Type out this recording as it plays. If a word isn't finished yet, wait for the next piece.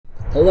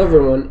Hello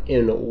everyone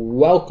and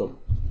welcome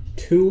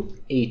to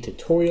a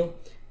tutorial.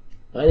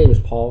 My name is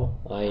Paul.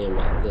 I am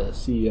the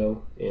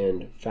CEO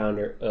and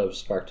founder of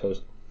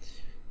SparkToast,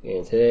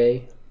 and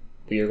today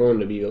we are going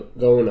to be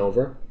going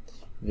over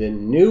the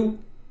new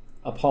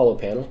Apollo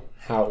panel,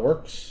 how it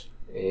works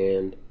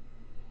and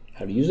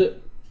how to use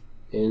it,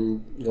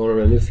 and going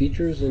over the new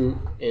features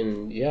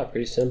and yeah,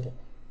 pretty simple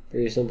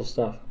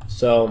stuff.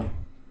 So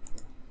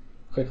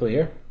quickly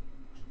here,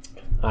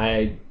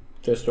 I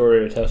just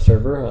ordered a test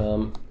server,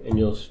 and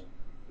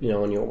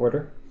when you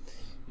order,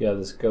 you have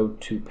this go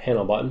to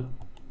panel button,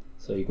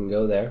 so you can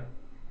go there,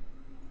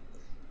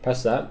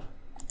 press that,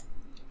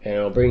 and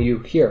it'll bring you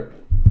here.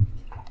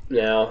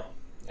 Now,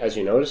 as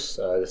you notice,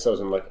 this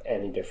doesn't look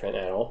any different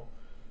at all,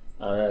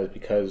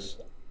 because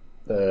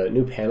the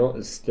new panel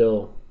is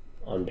still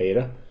on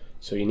beta,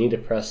 so you need to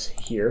press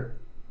here,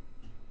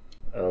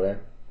 okay,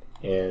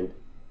 and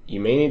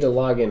you may need to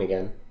log in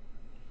again,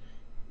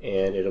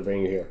 and it'll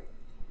bring you here.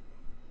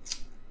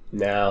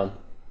 Now,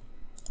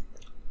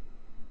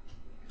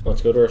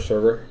 let's go to our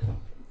server,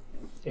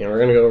 and we're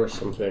going to go over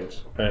some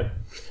things. All right.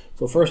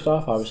 So first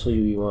off, obviously,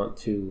 we want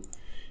to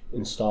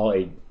install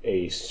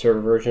a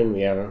server version.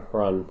 We haven't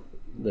run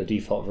the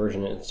default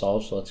version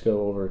installed, so let's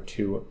go over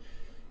to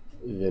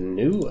the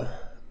new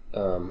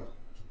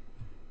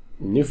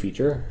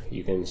feature.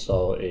 You can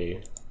install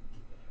a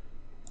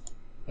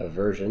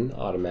version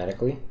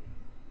automatically,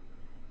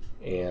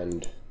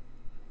 and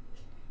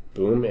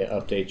boom, it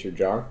updates your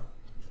jar.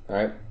 All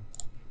right.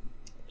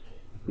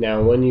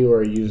 Now, when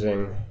you're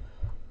using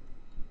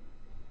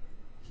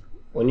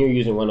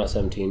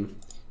 1.17,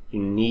 you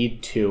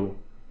need to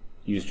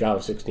use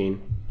Java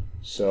 16.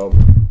 So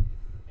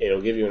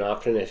it'll give you an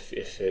option if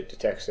it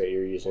detects that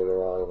you're using the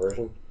wrong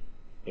version,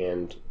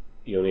 and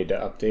you'll need to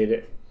update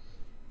it.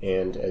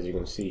 And as you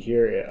can see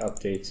here, it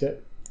updates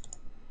it.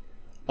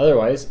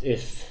 Otherwise,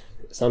 if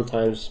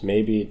sometimes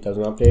maybe it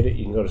doesn't update it,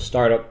 you can go to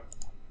Startup,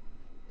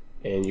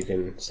 and you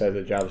can set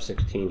the Java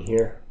 16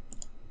 here.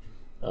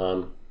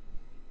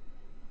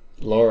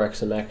 Lower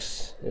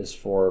XMX is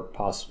for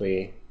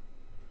possibly,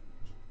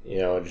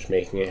 just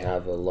making it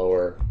have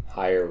a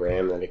higher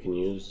RAM that it can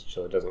use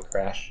so it doesn't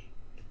crash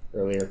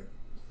earlier.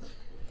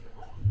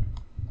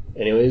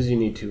 Anyways, you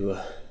need to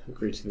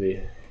agree to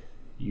the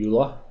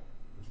EULA,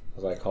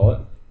 as I call it.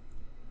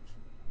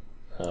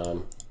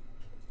 So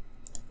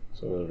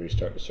we'll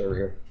restart the server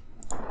here.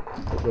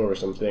 We'll go over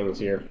some things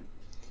here.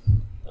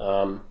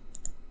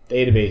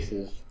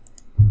 Databases.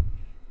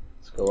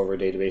 Let's go over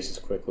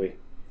databases quickly.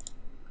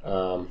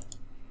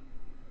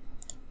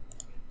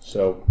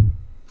 So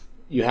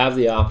you have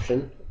the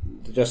option,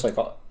 just like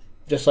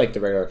the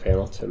regular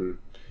panel, to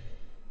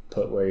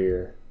put where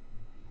your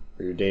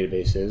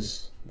database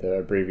is. The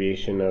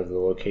abbreviation of the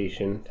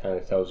location kind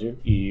of tells you.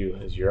 EU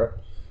is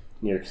Europe,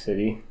 New York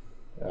City,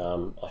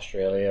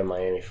 Australia,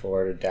 Miami,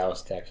 Florida,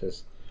 Dallas,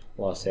 Texas,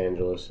 Los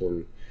Angeles,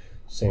 and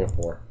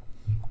Singapore.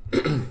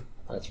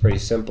 That's pretty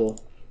simple.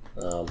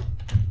 I'll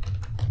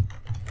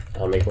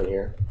make one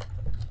here,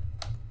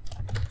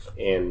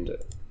 and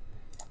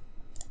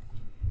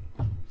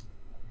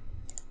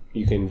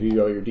you can view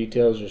all your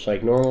details just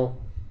like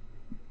normal.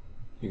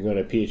 You can go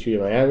to PHP to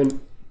my admin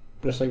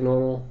just like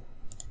normal.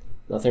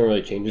 Nothing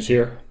really changes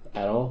here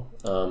at all.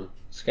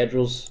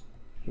 Schedules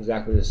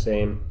exactly the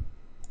same.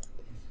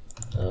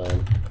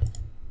 You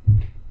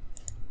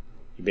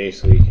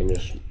basically can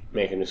just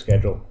make a new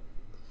schedule,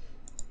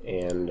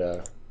 and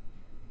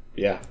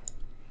yeah,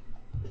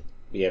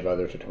 we have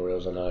other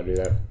tutorials on how to do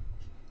that.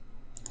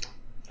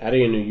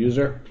 Adding a new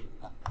user.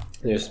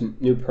 There's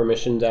new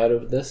permissions out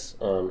of this.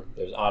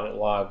 There's audit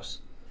logs.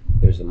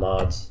 There's the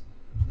mods,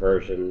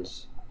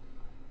 versions.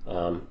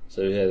 So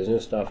there's new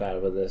stuff out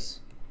of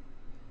this.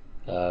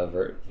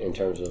 In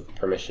terms of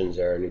permissions,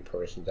 there are new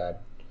permissions added.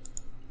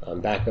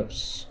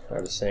 Backups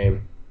are the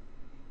same.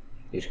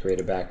 You just create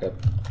a backup.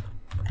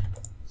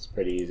 It's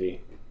pretty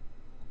easy,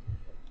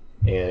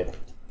 and it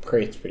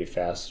creates pretty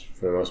fast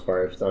for the most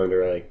part. It's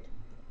under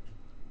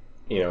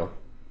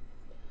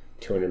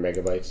 200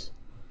 megabytes.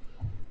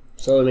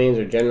 Subdomains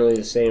are generally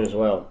the same as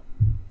well.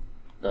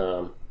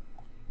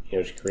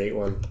 Just create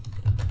one,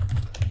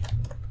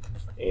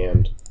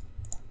 and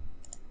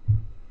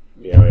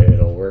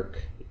it'll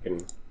work. You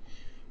can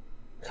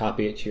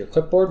copy it to your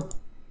clipboard,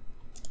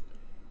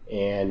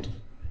 and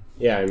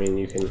yeah,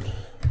 you can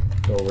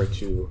go over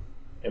to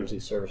MC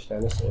server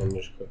status and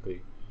just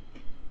quickly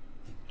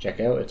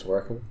check out it's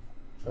working,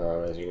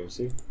 as you can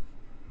see.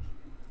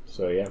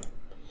 So yeah,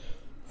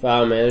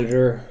 file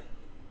manager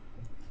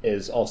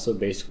is also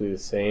basically the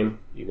same.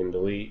 You can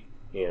delete,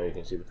 you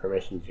can see the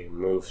permissions, you can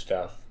move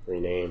stuff,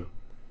 rename,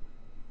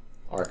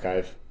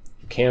 archive.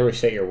 You can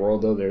reset your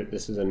world though.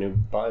 This is a new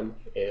button.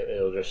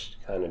 It'll just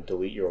kind of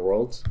delete your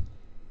worlds,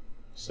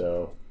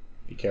 so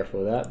be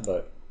careful with that,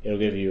 but it'll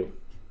give you,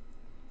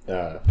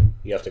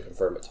 you have to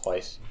confirm it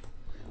twice,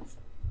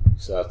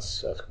 so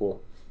that's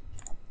cool.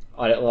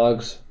 Audit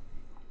logs,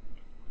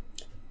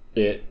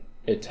 it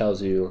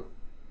tells you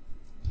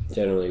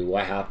generally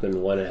what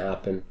happened, when it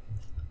happened.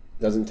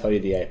 Doesn't tell you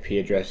the IP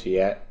address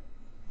yet.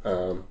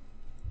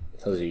 It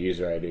tells you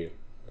user ID.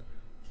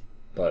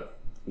 But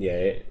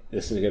yeah,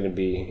 this is going to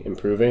be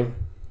improving,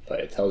 but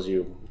it tells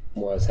you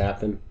what has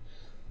happened,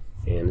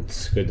 and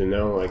it's good to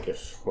know, like,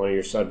 if one of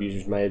your sub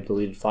users might have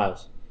deleted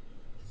files.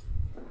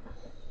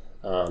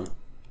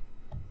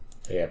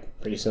 Yeah,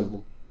 pretty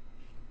simple.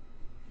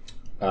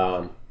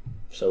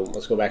 So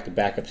let's go back to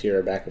backups here.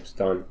 Our backup's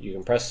done. You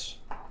can press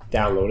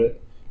download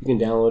it. You can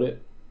download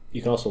it.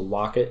 You can also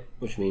lock it,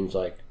 which means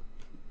like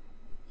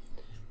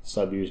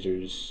sub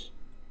users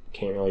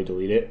can't really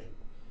delete it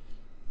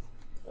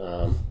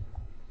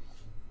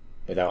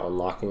without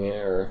unlocking it,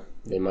 or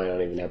they might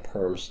not even have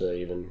perms to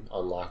even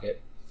unlock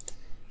it.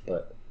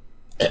 But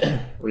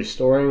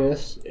restoring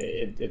this,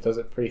 it does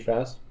it pretty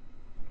fast,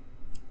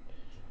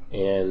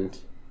 and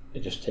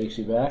it just takes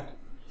you back,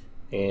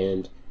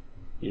 and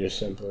you just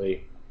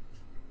simply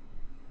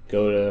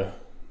go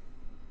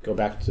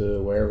back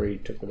to wherever you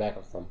took the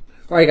backup from.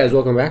 All right, guys,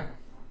 welcome back.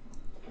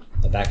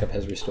 The backup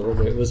has restored,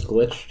 but it was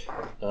glitched.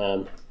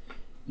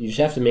 You just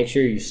have to make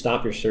sure you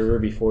stop your server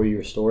before you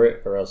restore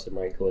it, or else it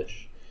might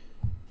glitch.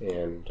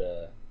 And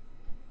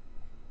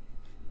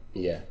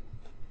yeah.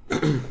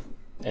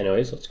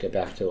 Anyways, let's get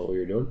back to what we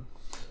were doing.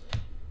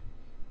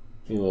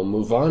 We will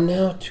move on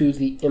now to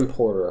the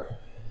importer.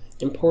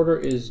 Importer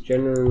is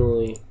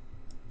generally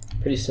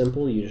pretty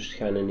simple. You just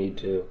kind of need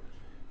to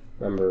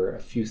remember a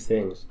few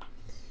things.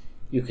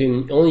 You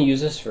can only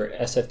use this for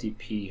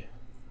SFTP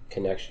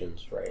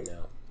connections right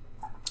now.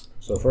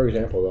 So for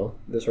example, though,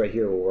 this right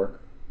here will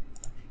work.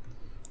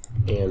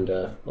 And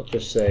let's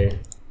just say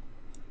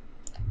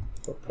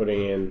we're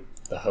putting in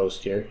the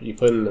host here. You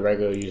put in the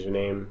regular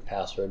username,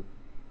 password,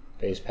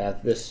 base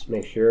path. This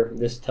makes sure,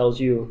 this tells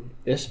you,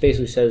 this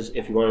basically says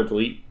if you want to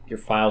delete your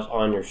files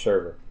on your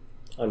server,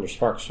 on your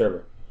Spark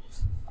server,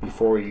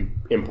 before you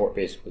import,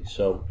 basically.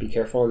 So be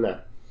careful on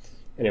that.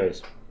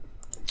 Anyways,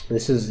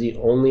 this is the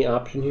only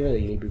option here that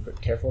you need to be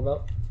careful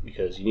about,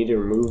 because you need to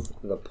remove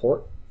the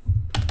port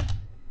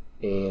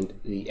and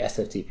the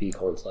SFTP :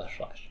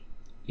 //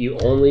 You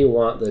only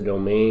want the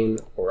domain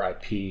or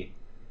IP.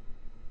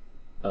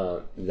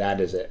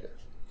 That is it.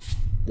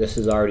 This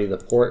is already the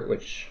port,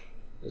 which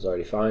is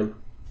already fine.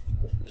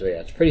 So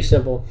yeah, it's pretty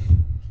simple.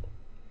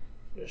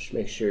 Just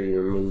make sure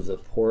you remove the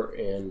port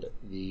and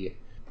the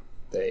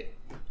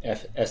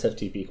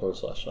SFTP :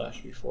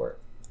 / before it.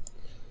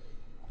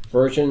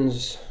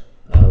 Versions,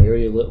 we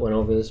already went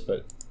over this,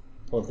 but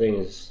one thing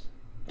is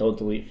don't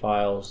delete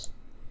files.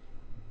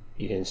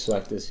 You can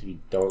select this if you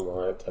don't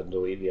want it to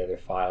delete the other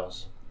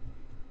files.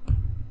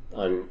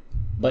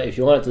 But if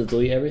you want it to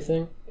delete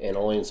everything and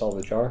only install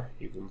the jar,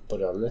 you can put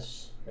it on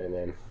this and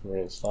then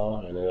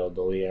reinstall, and it'll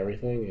delete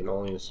everything and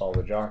only install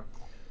the jar.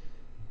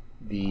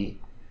 The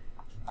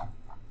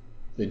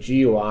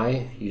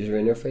GUI user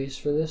interface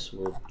for this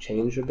will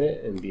change a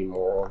bit and be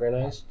more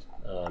organized.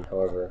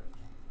 However,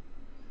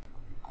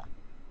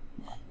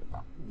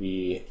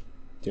 we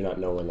do not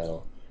know when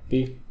that'll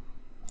be.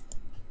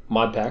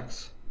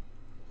 Modpacks.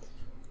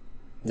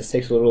 This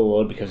takes a little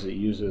load because it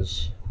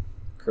uses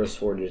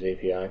CurseForge's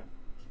API.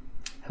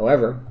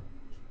 However,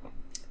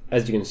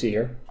 as you can see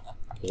here,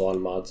 there's a lot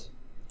of mods,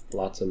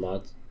 lots of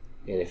mods,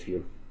 and if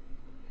you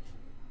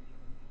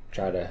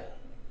try to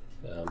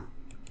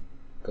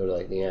go to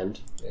like the end,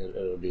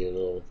 it'll be a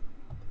little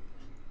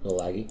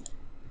laggy.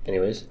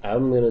 Anyways,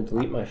 I'm going to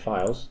delete my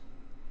files,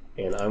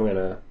 and I'm going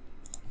to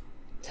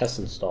test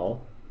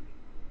install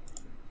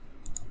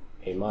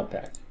a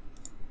modpack.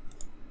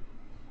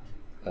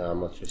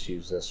 Let's just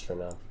use this for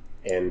now,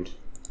 and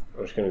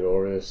I'm just going to go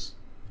over this.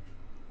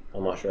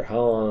 I'm not sure how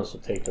long this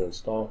will take to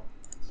install,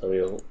 so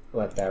we'll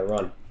let that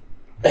run.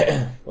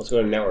 Let's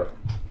go to network.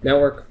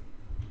 Network,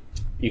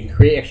 you can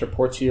create extra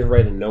ports here,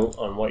 write a note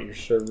on what your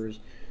servers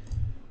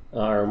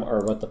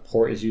or what the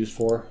port is used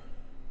for.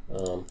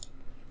 It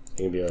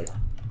can be like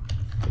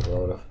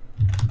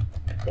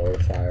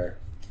fire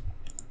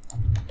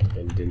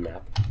and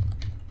DinMap.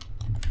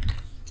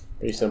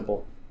 Pretty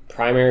simple.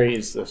 Primary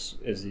is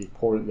the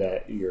port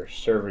that your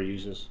server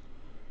uses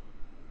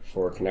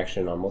for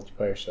connection on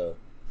multiplayer, so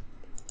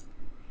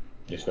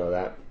just know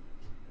that.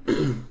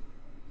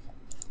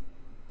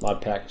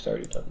 Modpack is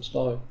already done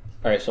installing.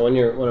 Alright, so when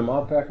a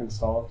modpack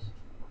installs,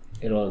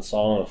 it'll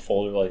install in a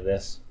folder like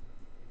this.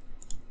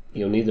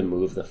 You'll need to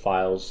move the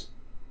files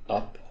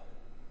up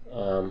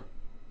a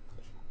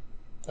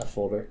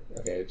folder.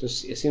 Okay, it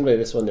seems like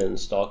this one didn't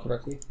install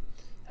correctly.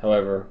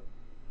 However,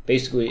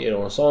 basically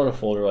it'll install in a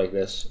folder like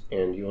this,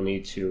 and you'll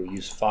need to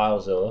use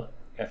FileZilla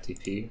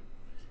FTP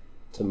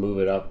to move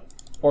it up,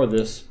 or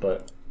this,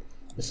 but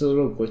this is a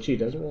little glitchy. It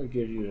doesn't really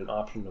give you an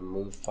option to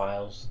move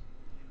files.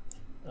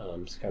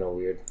 It's kind of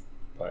weird,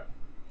 but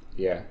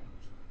yeah,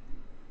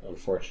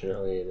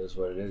 unfortunately it is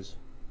what it is.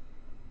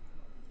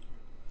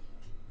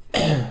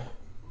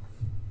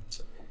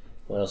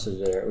 What else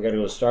is there? We got to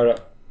go to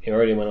startup. You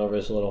already went over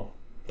this a little,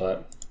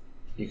 but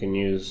you can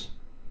use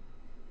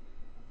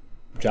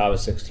Java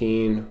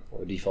 16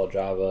 or default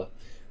Java.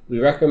 We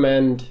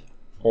recommend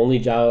only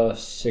Java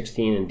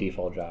 16 and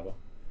default Java.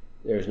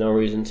 There's no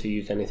reason to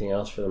use anything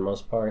else for the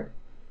most part.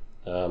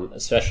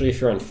 Especially if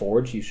you're on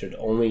Forge, you should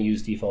only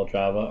use default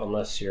Java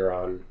unless you're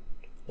on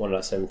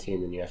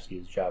 1.17, then you have to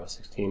use Java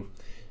 16.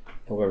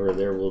 However,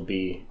 there will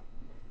be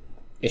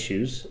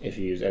issues if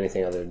you use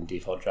anything other than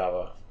default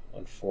Java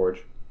on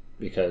Forge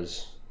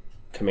because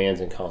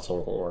commands in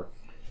console won't work.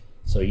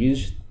 So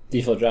use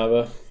default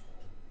Java,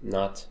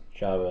 not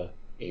Java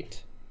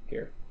 8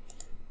 here.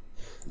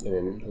 And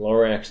then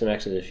lower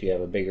XMX is if you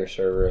have a bigger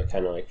server,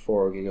 kind of like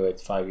 4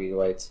 gigabytes, 5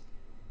 gigabytes,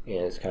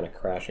 and it's kind of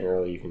crashing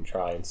early. You can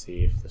try and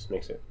see if this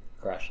makes it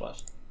crash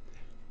less.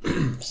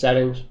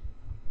 Settings.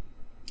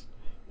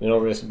 We went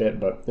over this a bit,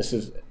 but this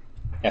is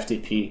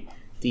FTP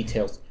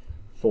details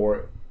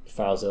for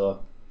FileZilla.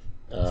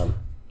 You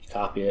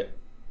copy it,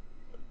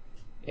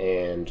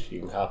 and you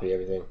can copy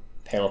everything.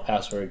 Panel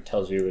password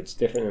tells you it's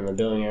different than the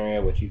billing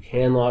area, which you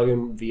can log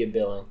in via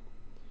billing.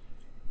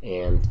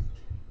 And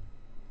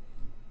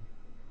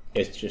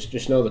it's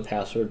just know the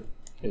password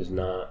is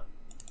not.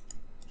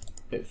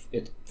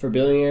 It's for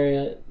billing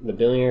area. The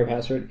billing area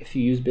password. If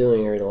you use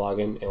billing area to log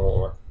in, it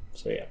won't work.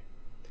 So yeah.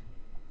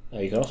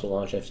 You can also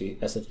launch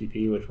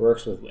SFTP, which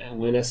works with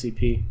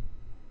WinSCP.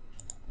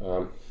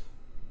 I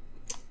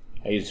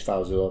use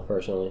FileZilla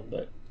personally,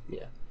 but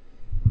yeah.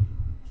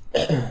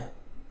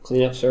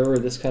 Clean up server.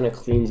 This kind of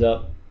cleans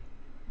up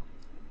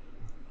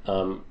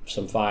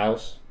some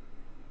files,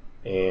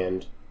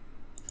 and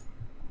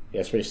yeah,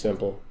 it's pretty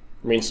simple.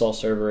 Reinstall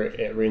server.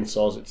 It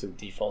reinstalls it to the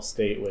default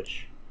state,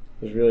 which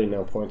there's really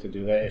no point to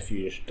do that if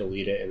you just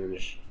delete it and then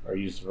just or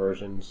use the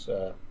versions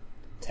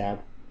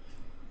tab.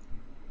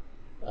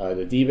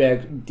 The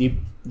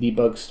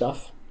debug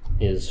stuff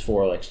is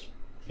for like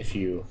if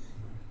you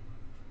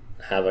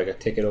have like a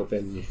ticket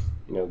open,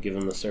 give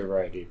them the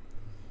server ID.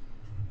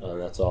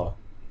 That's all.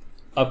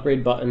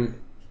 Upgrade button.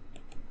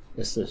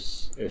 This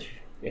is if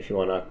you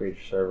want to upgrade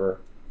your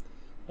server.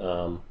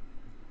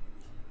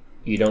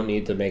 You don't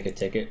need to make a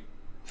ticket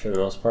for the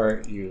most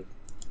part. You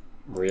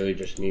really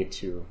just need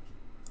to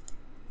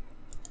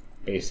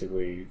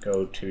basically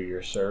go to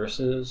your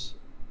services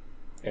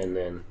and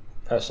then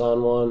press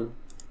on one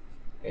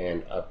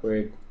and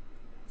upgrade.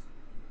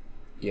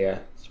 Yeah,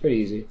 it's pretty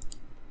easy.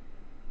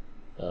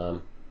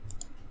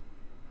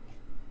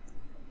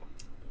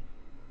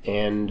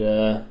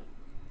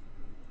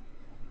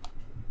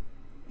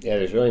 Yeah,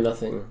 there's really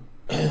nothing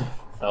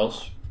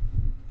else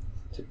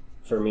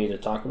for me to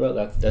talk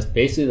about. That's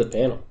basically the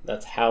panel.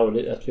 That's how it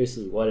is. That's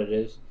basically what it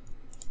is.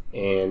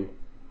 And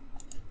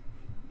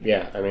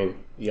yeah, I mean,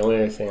 the only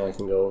other thing I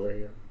can go over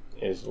here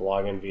is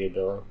login via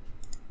billing,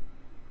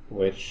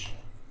 which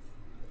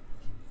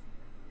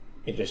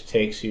it just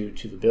takes you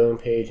to the billing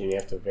page and you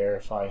have to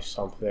verify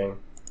something.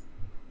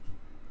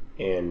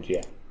 And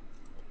yeah,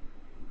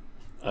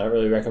 I don't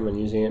really recommend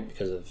using it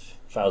because of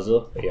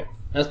FileZilla, but yeah,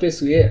 that's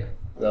basically it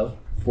though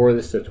for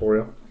this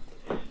tutorial.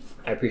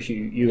 I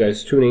appreciate you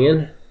guys tuning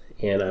in,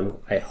 and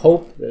I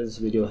hope that this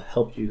video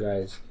helped you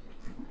guys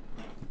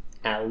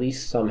at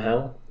least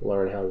somehow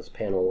learn how this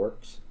panel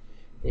works.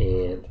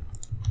 And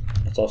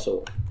it's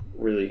also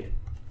really,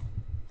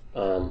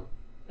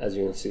 as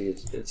you can see,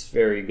 it's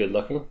very good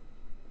looking.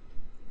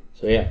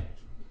 So yeah,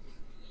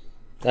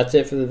 that's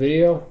it for the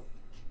video.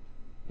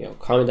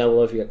 Comment down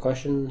below if you got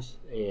questions,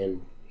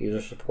 and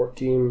user support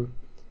team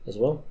as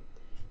well.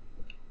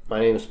 My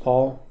name is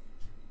Paul,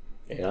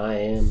 and I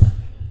am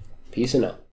peacing out.